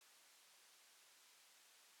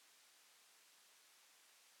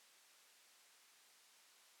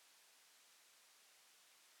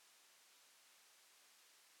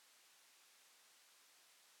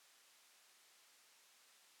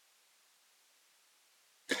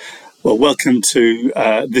Well, welcome to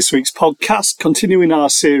this week's podcast, continuing our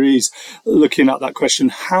series looking at that question,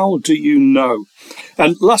 how do you know?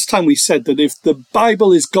 And last time we said that if the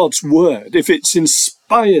Bible is God's word, if it's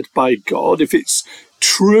inspired by God, if it's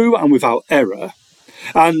true and without error,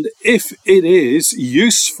 and if it is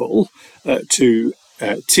useful to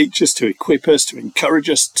teach us, to equip us, to encourage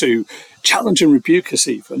us, to challenge and rebuke us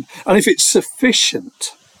even, and if it's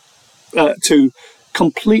sufficient to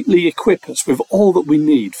completely equip us with all that we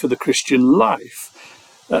need for the Christian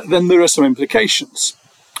life, then there are some implications.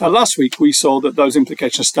 Last week we saw that those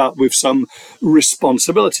implications start with some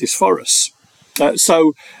responsibilities for us.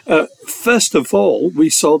 So first of all, we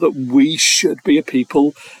saw that we should be a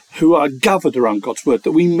people who are gathered around God's word,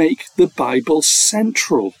 that we make the Bible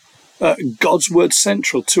central, God's word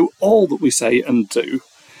central to all that we say and do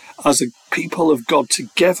as a people of God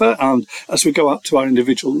together and as we go out to our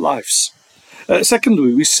individual lives.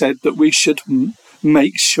 Secondly, we said that we should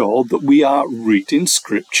make sure that we are reading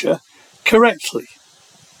Scripture correctly.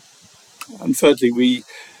 And thirdly, we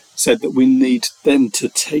said that we need then to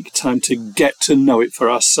take time to get to know it for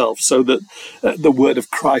ourselves so that the Word of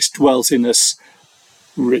Christ dwells in us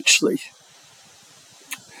richly.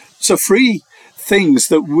 So 3 things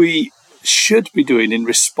that we should be doing in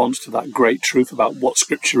response to that great truth about what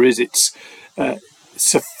Scripture is, its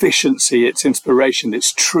sufficiency, its inspiration,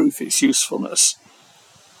 its truth, its usefulness.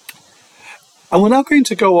 And we're now going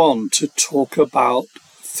to go on to talk about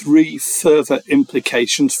 3 further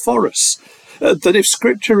implications for us. That if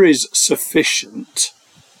Scripture is sufficient,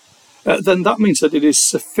 then that means that it is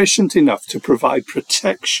sufficient enough to provide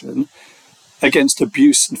protection against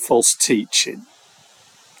abuse and false teaching.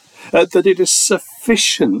 That it is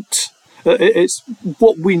sufficient, it's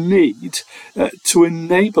what we need to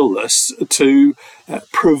enable us to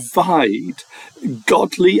provide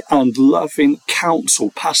godly and loving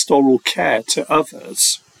counsel, pastoral care to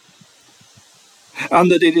others.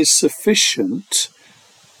 And that it is sufficient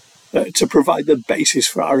to provide the basis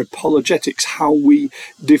for our apologetics, how we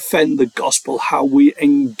defend the gospel, how we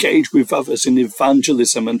engage with others in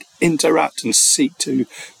evangelism and interact and seek to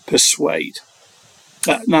persuade.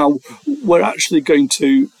 Now, we're actually going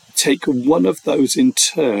to take one of those in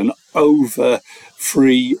turn over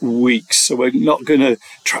 3 weeks, so we're not going to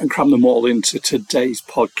try and cram them all into today's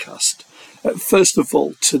podcast. First of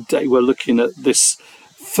all, today we're looking at this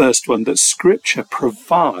first one, that Scripture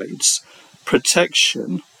provides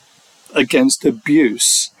protection against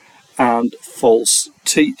abuse and false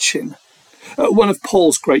teaching. One of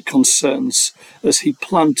Paul's great concerns as he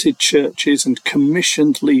planted churches and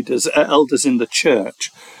commissioned leaders, elders in the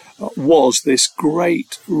church, was this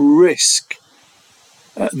great risk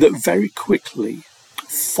that very quickly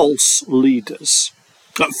false leaders,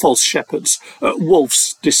 false shepherds,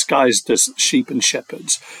 wolves disguised as sheep and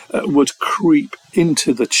shepherds, would creep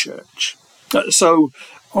into the church. So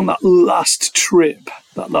on that last trip,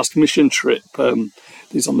 that last mission trip,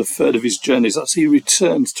 he's on the 3rd of his journeys, as he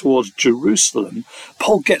returns towards Jerusalem,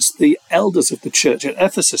 Paul gets the elders of the church at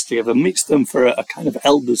Ephesus together, meets them for a kind of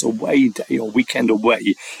elders away day or weekend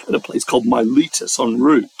away at a place called Miletus en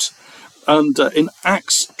route. And in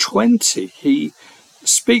Acts 20, he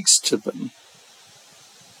speaks to them.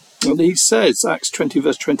 And he says, Acts 20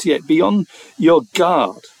 verse 28, be on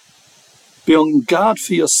guard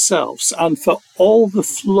for yourselves and for all the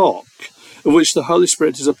flock of which the Holy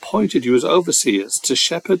Spirit has appointed you as overseers to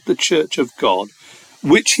shepherd the church of God,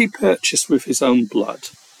 which he purchased with his own blood.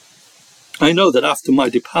 I know that after my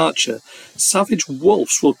departure, savage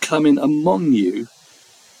wolves will come in among you,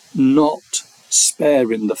 not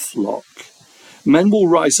sparing the flock. Men will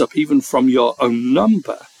rise up even from your own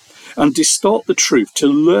number and distort the truth to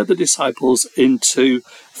lure the disciples into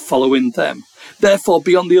following them. Therefore,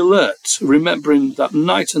 be on the alert, remembering that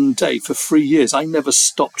night and day for 3 years I never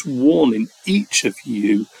stopped warning each of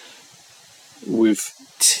you with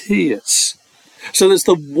tears. So there's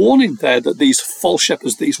the warning there that these false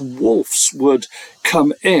shepherds, these wolves, would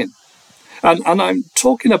come in. And I'm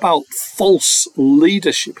talking about false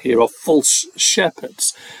leadership here, or false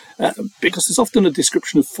shepherds, because there's often a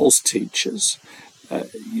description of false teachers.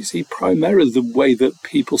 You see, primarily the way that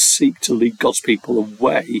people seek to lead God's people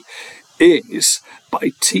away is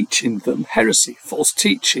by teaching them heresy, false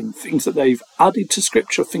teaching, things that they've added to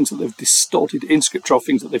Scripture, things that they've distorted in Scripture, or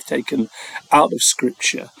things that they've taken out of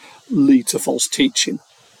Scripture lead to false teaching.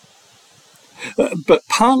 But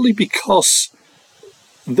partly because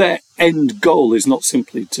their end goal is not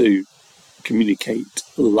simply to communicate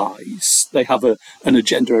lies. They have an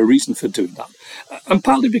agenda, a reason for doing that. And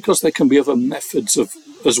partly because there can be other methods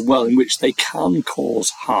as well in which they can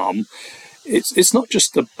cause harm. It's not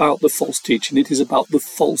just about the false teaching, it is about the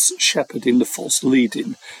false shepherding, the false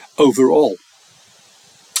leading overall,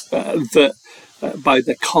 that by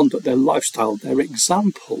their conduct, their lifestyle, their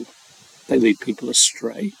example, they lead people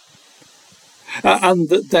astray. And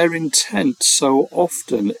that their intent so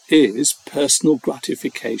often is personal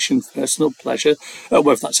gratification, personal pleasure,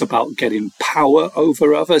 whether that's about getting power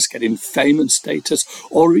over others, getting fame and status,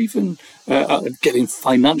 or even getting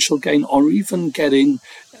financial gain, or even getting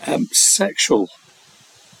sexual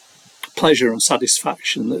pleasure and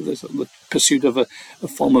satisfaction, the pursuit of a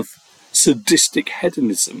form of sadistic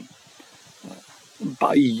hedonism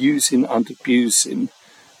by using and abusing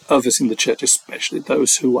others in the church, especially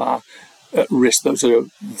those who are at risk, those who are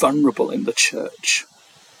vulnerable in the church,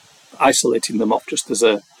 isolating them off just as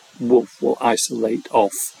a wolf will isolate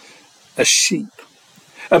off a sheep.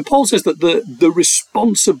 And Paul says that the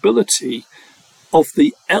responsibility of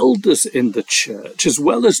the elders in the church, as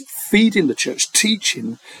well as feeding the church,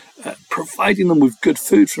 teaching, providing them with good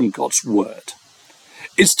food from God's word,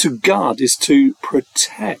 is to guard, is to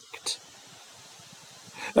protect.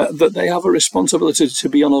 That they have a responsibility to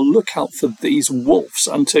be on a lookout for these wolves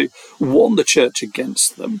and to warn the church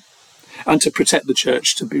against them, and to protect the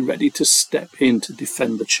church, to be ready to step in to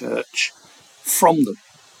defend the church from them.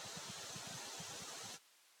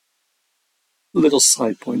 Little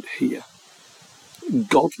side point here.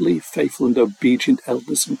 Godly, faithful and obedient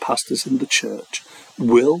elders and pastors in the church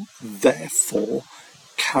will therefore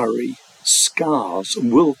carry scars,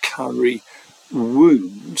 will carry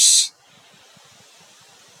wounds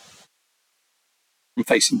from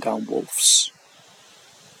facing down wolves.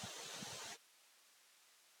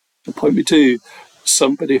 And point me to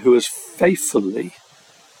somebody who has faithfully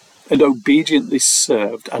and obediently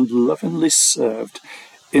served and lovingly served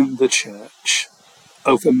in the church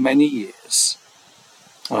over many years.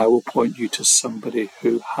 And I will point you to somebody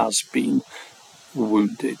who has been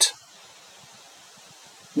wounded.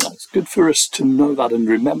 Now, it's good for us to know that and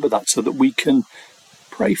remember that so that we can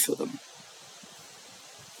pray for them.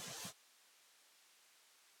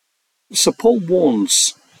 So Paul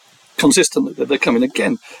warns consistently that they're coming.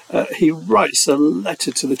 Again, he writes a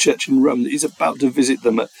letter to the church in Rome that he's about to visit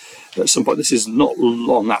them at some point. This is not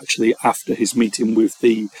long, actually, after his meeting with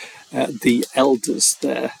the elders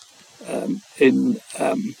there in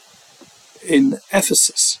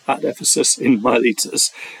Ephesus, at Ephesus in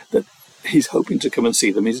Miletus, that he's hoping to come and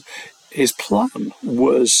see them. His plan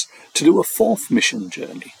was to do a fourth mission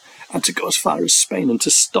journey and to go as far as Spain and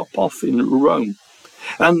to stop off in Rome.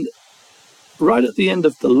 And right at the end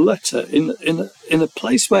of the letter, in a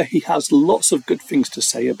place where he has lots of good things to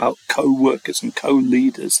say about co-workers and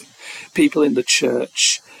co-leaders and people in the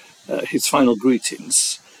church, his final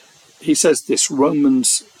greetings, he says this,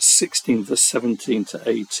 Romans 16, verse 17 to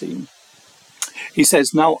 18. He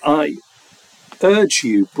says, "Now I urge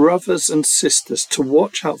you, brothers and sisters, to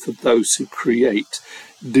watch out for those who create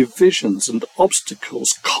divisions and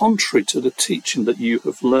obstacles contrary to the teaching that you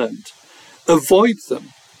have learned. Avoid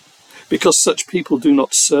them, because such people do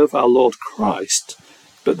not serve our Lord Christ,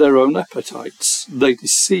 but their own appetites. They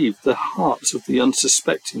deceive the hearts of the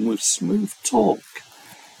unsuspecting with smooth talk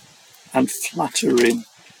and flattering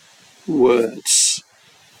words."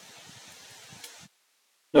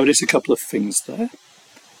 Notice a couple of things there.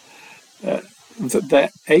 That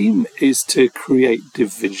their aim is to create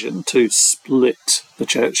division, to split the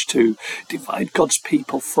church, to divide God's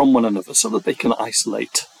people from one another so that they can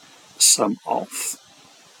isolate some off.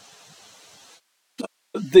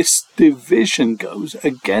 This division goes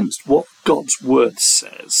against what God's word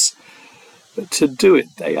says. But to do it,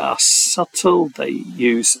 they are subtle, they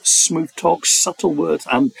use smooth talk, subtle words,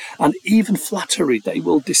 and even flattery. They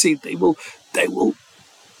will deceive, they will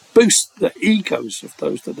boost the egos of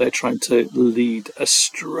those that they're trying to lead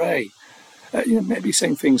astray. Maybe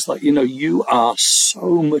saying things like, you are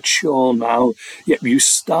so mature now, yet you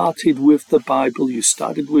started with the Bible, you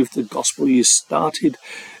started with the gospel, you started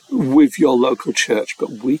with your local church, but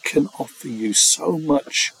we can offer you so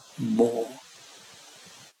much more.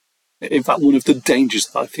 In fact, one of the dangers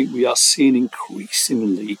that I think we are seeing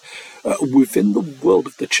increasingly within the world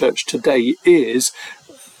of the church today is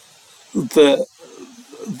the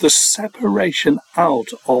separation out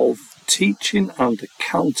of teaching and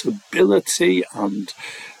accountability and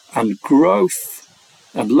growth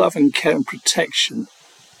and love and care and protection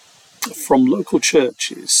from local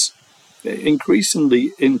churches,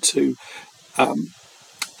 increasingly into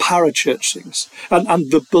parachurch things,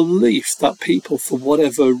 and the belief that people, for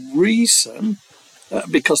whatever reason,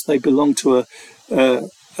 because they belong to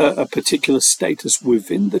a particular status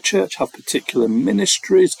within the church, have particular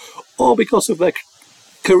ministries, or because of their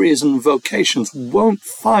careers and vocations, won't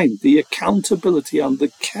find the accountability and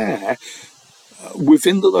the care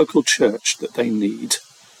within the local church that they need.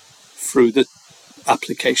 through the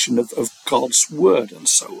application of God's word. And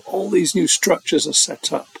so all these new structures are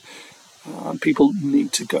set up. People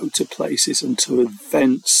need to go to places and to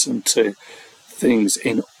events and to things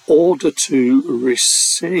in order to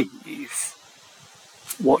receive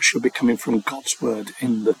what should be coming from God's word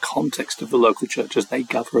in the context of the local church as they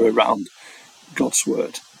gather around God's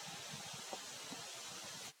word.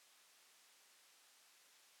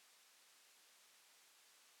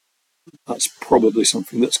 That's probably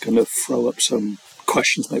something that's going to throw up some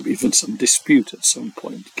questions, maybe even some dispute at some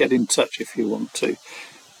point. Get in touch if you want to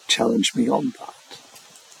challenge me on that.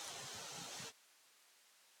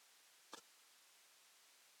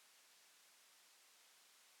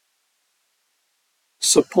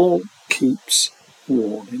 So Paul keeps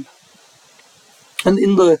warning. And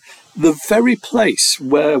in the very place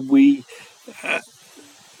where we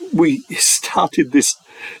started this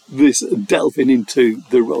delving into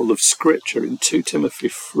the role of Scripture in 2 Timothy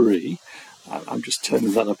 3, I'm just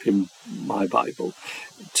turning that up in my Bible,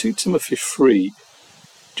 2 Timothy 3,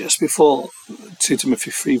 just before 2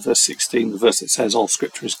 Timothy 3 verse 16, the verse that says all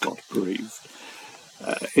Scripture is God-breathed.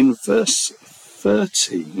 In verse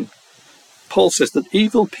 13, Paul says that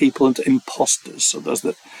evil people and impostors, so those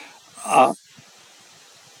that are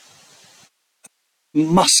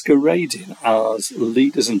masquerading as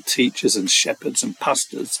leaders and teachers and shepherds and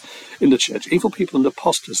pastors in the church, evil people and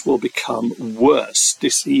impostors will become worse,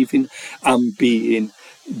 deceiving and being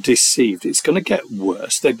deceived. It's going to get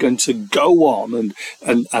worse. They're going to go on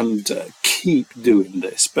and keep doing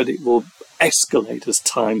this, but it will escalate as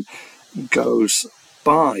time goes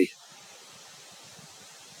by.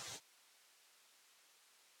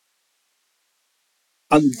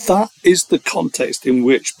 And that is the context in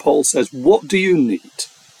which Paul says, what do you need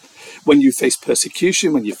when you face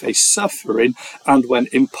persecution, when you face suffering, and when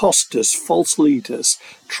impostors, false leaders,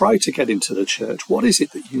 try to get into the church? What is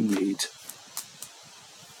it that you need?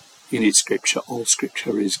 You need Scripture. All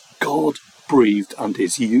Scripture is God-breathed and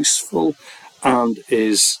is useful and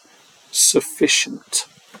is sufficient.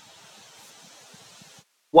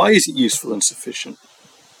 Why is it useful and sufficient?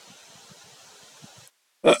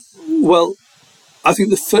 Well, I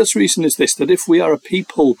think the first reason is this, that if we are a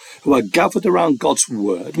people who are gathered around God's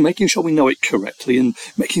word, making sure we know it correctly and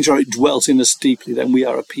making sure it dwells in us deeply, then we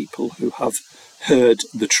are a people who have heard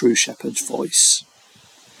the true shepherd's voice.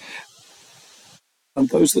 And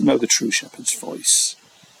those that know the true shepherd's voice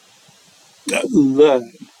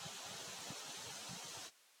learn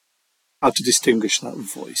how to distinguish that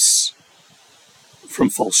voice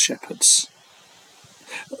from false shepherds,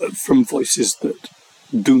 from voices that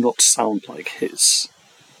do not sound like his.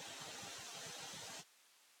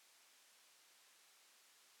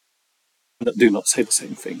 That do not say the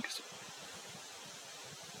same things.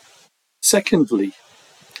 Secondly,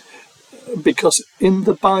 because in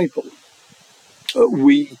the Bible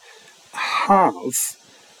we have,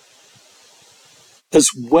 as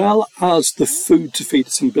well as the food to feed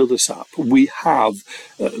us and build us up, we have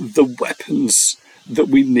the weapons that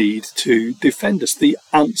we need to defend us, the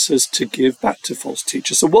answers to give back to false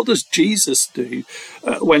teachers. So what does Jesus do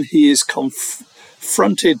when he is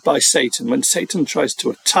confronted by Satan? When Satan tries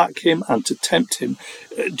to attack him and to tempt him,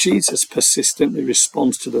 Jesus persistently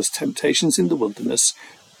responds to those temptations in the wilderness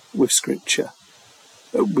with Scripture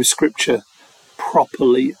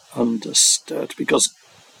properly understood, because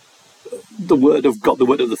the Word of God, the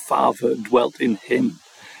Word of the Father, dwelt in him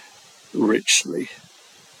richly.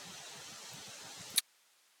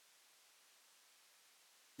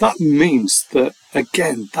 That means that,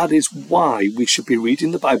 again, that is why we should be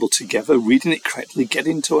reading the Bible together, reading it correctly,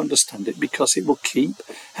 getting to understand it, because it will keep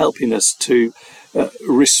helping us to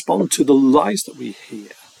respond to the lies that we hear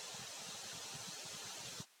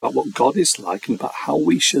about what God is like and about how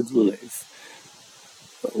we should live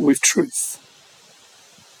with truth.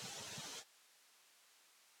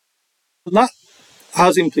 And that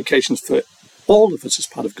has implications for all of us as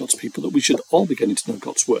part of God's people, that we should all be getting to know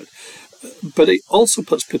God's word. But it also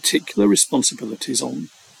puts particular responsibilities on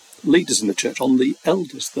leaders in the church, on the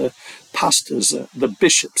elders, the pastors, the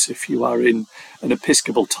bishops, if you are in an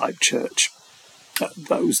Episcopal type church,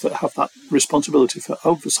 those that have that responsibility for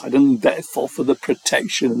oversight and therefore for the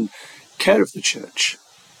protection and care of the church,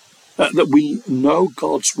 that we know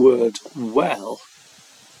God's word well,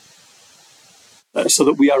 so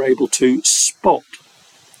that we are able to spot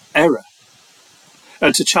error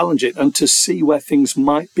and to challenge it and to see where things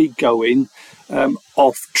might be going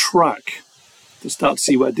off track, to start to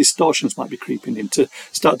see where distortions might be creeping in, to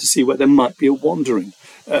start to see where there might be a wandering,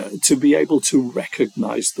 to be able to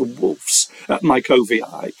recognise the wolves. Mike Ovey,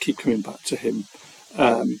 I keep coming back to him,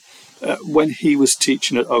 when he was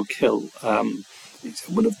teaching at Oak Hill, It's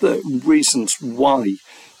one of the reasons why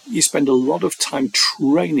you spend a lot of time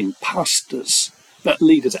training pastors,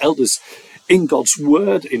 leaders, elders in God's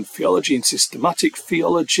Word, in theology, in systematic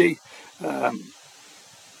theology. The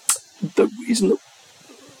reason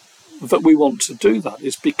that we want to do that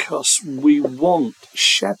is because we want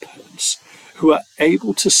shepherds who are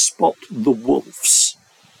able to spot the wolves.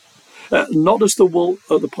 Not as the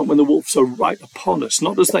wolf at the point when the wolves are right upon us,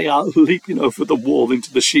 not as they are leaping over the wall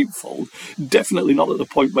into the sheepfold, definitely not at the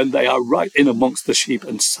point when they are right in amongst the sheep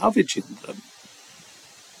and savaging them.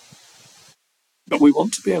 But we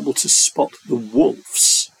want to be able to spot the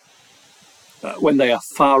wolves when they are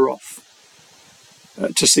far off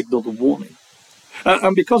to signal the warning.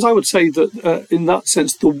 And because I would say that in that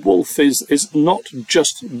sense, the wolf is not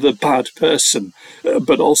just the bad person,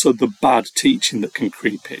 but also the bad teaching that can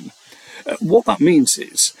creep in. What that means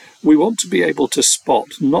is we want to be able to spot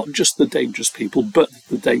not just the dangerous people, but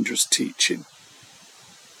the dangerous teaching.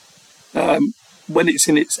 When it's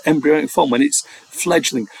in its embryonic form, when it's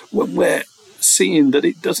fledgling, when we're seeing that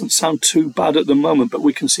it doesn't sound too bad at the moment, but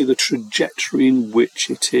we can see the trajectory in which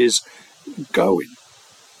it is going.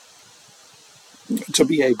 To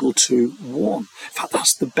be able to warn. In fact,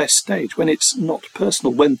 that's the best stage, when it's not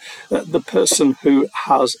personal, when the person who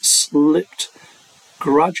has slipped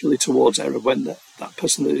gradually towards error, when that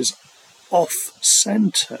person that is off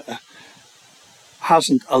centre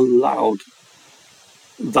hasn't allowed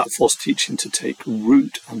that false teaching to take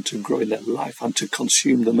root and to grow in their life and to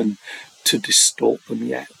consume them and to distort them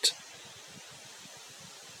yet.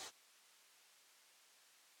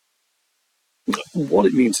 What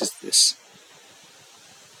it means is this.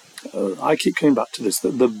 I keep coming back to this,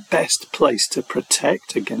 that the best place to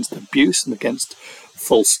protect against abuse and against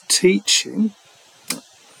false teaching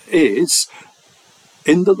is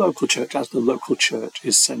in the local church, as the local church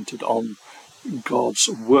is centred on God's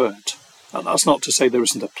Word. And that's not to say there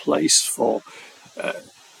isn't a place for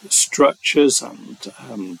structures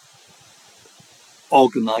and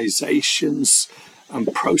organisations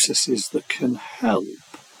and processes that can help.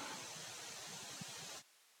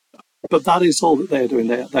 But that is all that they are doing.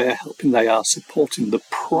 They are helping, they are supporting. The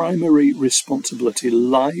primary responsibility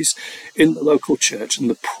lies in the local church, and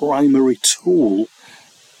the primary tool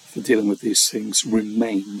for dealing with these things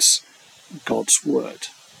remains God's Word.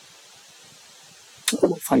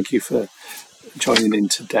 Well, thank you for joining in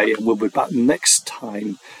today, and we'll be back next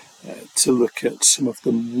time to look at some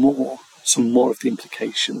more of the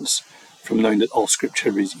implications from knowing that all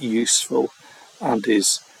Scripture is useful and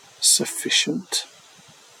is sufficient.